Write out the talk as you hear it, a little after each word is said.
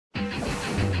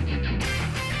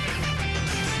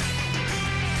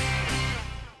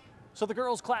So the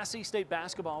girls' Class C state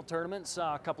basketball tournament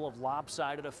saw a couple of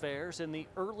lopsided affairs in the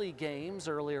early games.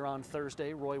 Earlier on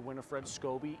Thursday, Roy, Winifred,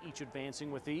 Scobie, each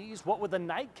advancing with ease. What would the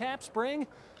nightcaps bring?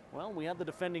 Well, we had the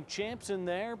defending champs in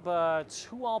there, but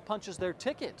who all punches their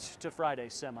ticket to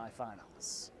Friday's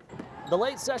semifinals? The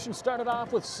late session started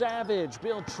off with Savage,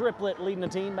 Bill Triplett leading the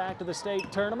team back to the state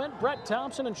tournament. Brett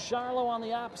Thompson and Charlo on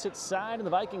the opposite side, and the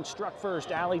Vikings struck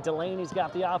first. Allie Delaney's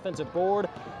got the offensive board,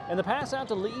 and the pass out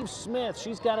to Lieve Smith.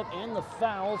 She's got it and the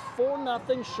foul.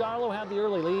 4-0, Charlo had the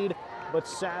early lead, but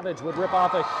Savage would rip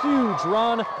off a huge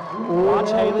run. Watch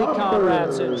Haley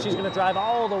Conradson. She's going to drive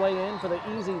all the way in for the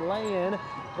easy lay-in.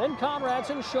 Then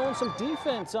Conradson showing some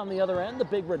defense on the other end, the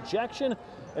big rejection.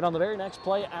 And on the very next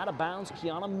play, out of bounds,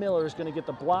 Kiana Miller is going to get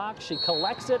the block. She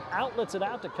collects it, outlets it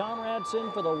out to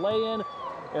Conradson for the lay-in.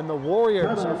 And the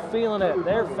Warriors are feeling it.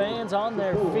 Their fans on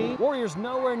their feet. Warriors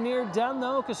nowhere near done,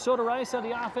 though, because Soda Rice had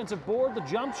the offensive board. The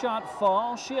jump shot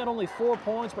fall. She had only 4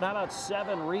 points, but how about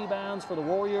 7 rebounds for the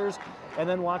Warriors? And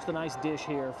then watch the nice dish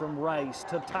here from Rice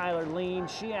to Tyler Lean.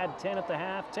 She had 10 at the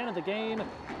half, 10 at the game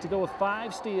to go with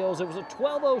 5 steals. It was a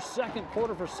 12-0 second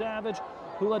quarter for Savage,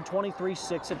 who led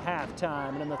 23-6 at halftime.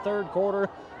 And in the third quarter,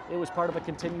 it was part of a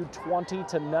continued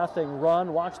 20-0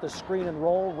 run. Watch the screen and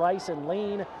roll, Rice and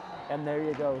Lean. And there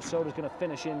you go. Soda's going to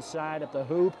finish inside at the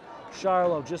hoop.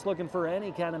 Charlo just looking for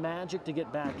any kind of magic to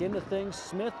get back into things.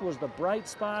 Smith was the bright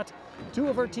spot. 2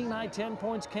 of her team-high 10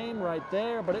 points came right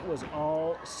there, but it was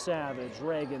all Savage.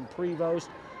 Reagan Prevost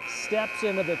steps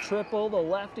into the triple. The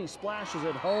lefty splashes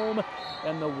it home,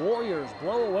 and the Warriors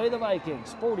blow away the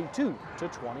Vikings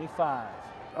 42-25.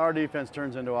 Our defense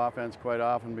turns into offense quite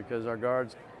often because our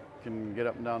guards can get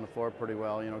up and down the floor pretty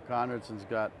well. You know, Conradson's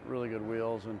got really good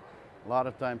wheels, and a lot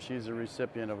of times she's a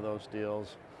recipient of those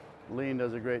steals. Lean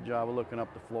does a great job of looking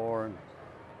up the floor,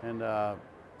 and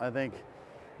I think,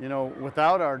 you know,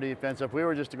 without our defense, if we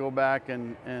were just to go back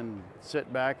and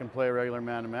sit back and play a regular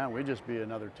man-to-man, we'd just be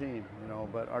another team, you know,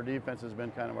 but our defense has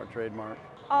been kind of our trademark.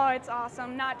 Oh, it's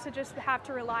awesome not to just have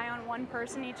to rely on one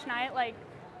person each night. Like,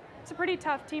 it's a pretty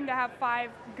tough team to have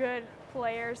 5 good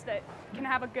players that can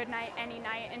have a good night any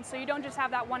night, and so you don't just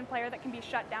have that one player that can be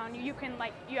shut down. You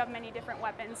have many different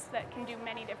weapons that can do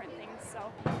many different things. So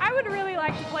I would really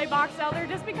like to play Box Elder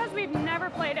just because we've never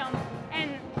played them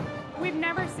and we've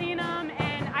never seen them,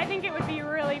 and I think it would be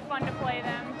really fun to play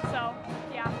them. So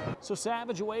yeah. So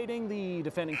Savage awaiting the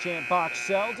defending champ Box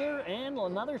Elder and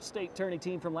another state tourney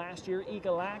team from last year,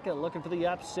 Ekalaka, looking for the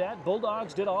upset.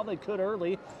 Bulldogs did all they could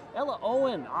early. Ella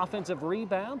Owen, offensive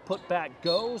rebound, put back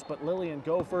goes, but Lillian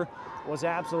Gopher was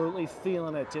absolutely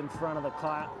feeling it in front of the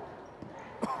clap.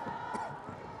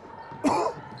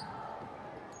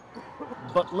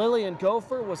 But Lillian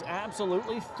Gopher was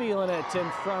absolutely feeling it in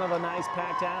front of a nice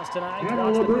packed house tonight.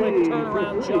 Watch the quick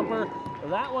turnaround jumper.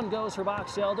 That one goes for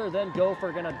Box Elder. Then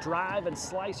Gopher going to drive and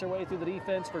slice her way through the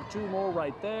defense for 2 more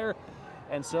right there.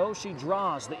 And so she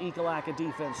draws the Ekalaka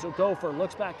defense. So Gopher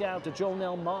looks back out to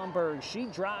Jonelle Momberg. She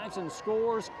drives and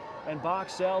scores. And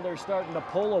Box Elder starting to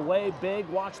pull away big.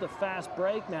 Watch the fast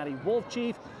break. Maddie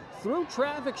Wolfchief. Through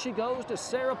traffic she goes to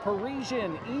Sarah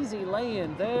Parisian. Easy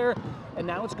lay-in there. And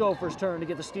now it's Gopher's turn to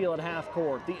get the steal at half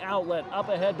court. The outlet up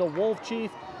ahead to Wolfchief.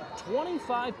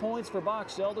 25 points for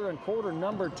Box Elder in quarter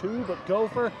number 2, but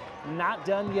Gopher not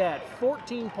done yet.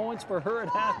 14 points for her at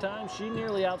halftime. She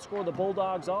nearly outscored the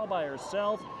Bulldogs all by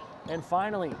herself. And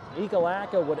finally,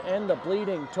 Ekalaka would end up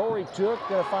leading. Tori Took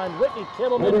going to find Whitney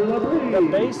Kittleman.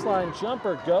 The baseline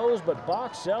jumper goes, but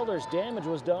Box Elder's damage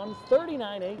was done.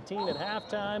 39-18 at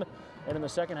halftime. And in the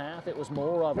second half, it was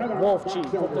more of it.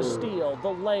 Wolfchief with the steal, the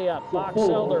layup. Box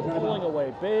Elder pulling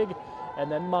away big. And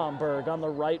then Momberg on the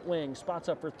right wing, spots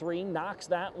up for 3, knocks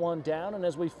that one down. And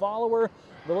as we follow her,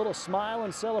 the little smile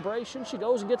and celebration, she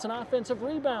goes and gets an offensive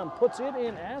rebound, puts it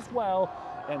in as well.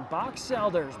 And Box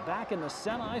Elder's back in the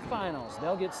semifinals.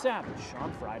 They'll get Savage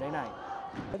on Friday night.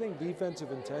 I think defensive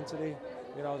intensity,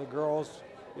 you know, the girls,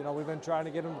 you know, we've been trying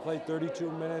to get them to play 32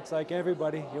 minutes like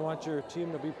everybody. You want your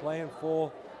team to be playing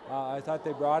full. I thought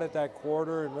they brought it that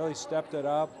quarter and really stepped it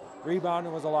up.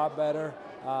 Rebounding was a lot better.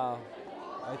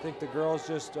 I think the girls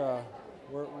just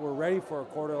were ready for a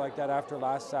quarter like that after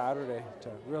last Saturday to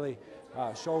really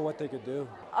show what they could do.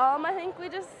 I think we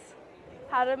just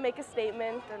had to make a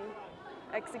statement and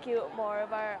execute more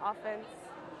of our offense.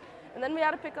 And then we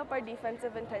had to pick up our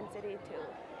defensive intensity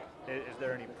too. Is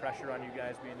there any pressure on you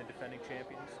guys being the defending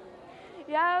champions?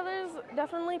 Yeah, there's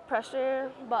definitely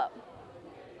pressure, but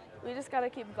we just gotta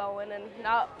keep going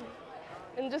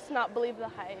and just not believe the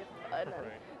hype and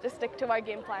just stick to our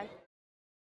game plan.